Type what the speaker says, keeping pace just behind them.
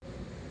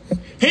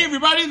Hey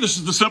everybody, this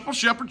is the Simple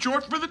Shepherd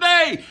Short for the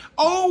day.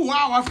 Oh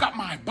wow, I've got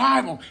my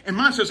Bible and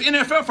mine says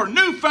NFL for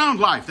newfound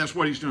life. That's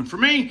what he's doing for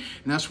me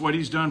and that's what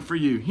he's done for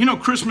you. You know,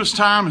 Christmas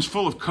time is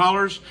full of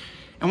colors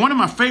and one of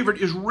my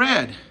favorite is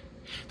red.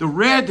 The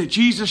red that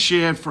Jesus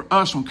shed for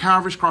us on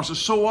Calvary's cross is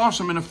so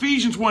awesome. In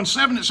Ephesians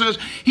 1:7 it says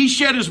he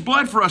shed his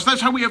blood for us.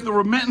 That's how we have the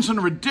remittance and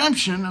the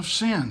redemption of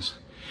sins.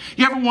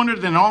 You ever wondered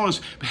that in all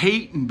this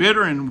hate and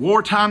bitter and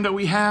wartime that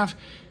we have,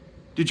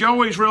 did you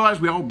always realize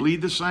we all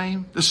bleed the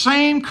same? The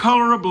same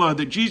color of blood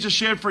that Jesus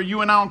shed for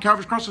you and I on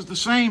Calvary's cross is the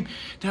same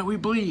that we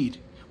bleed.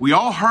 We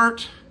all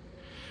hurt.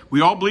 We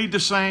all bleed the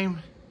same.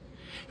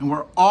 And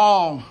we're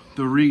all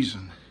the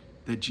reason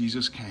that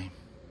Jesus came.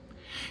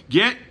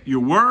 Get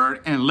your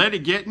word and let it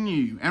get in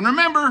you. And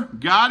remember,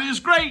 God is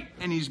great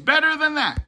and he's better than that.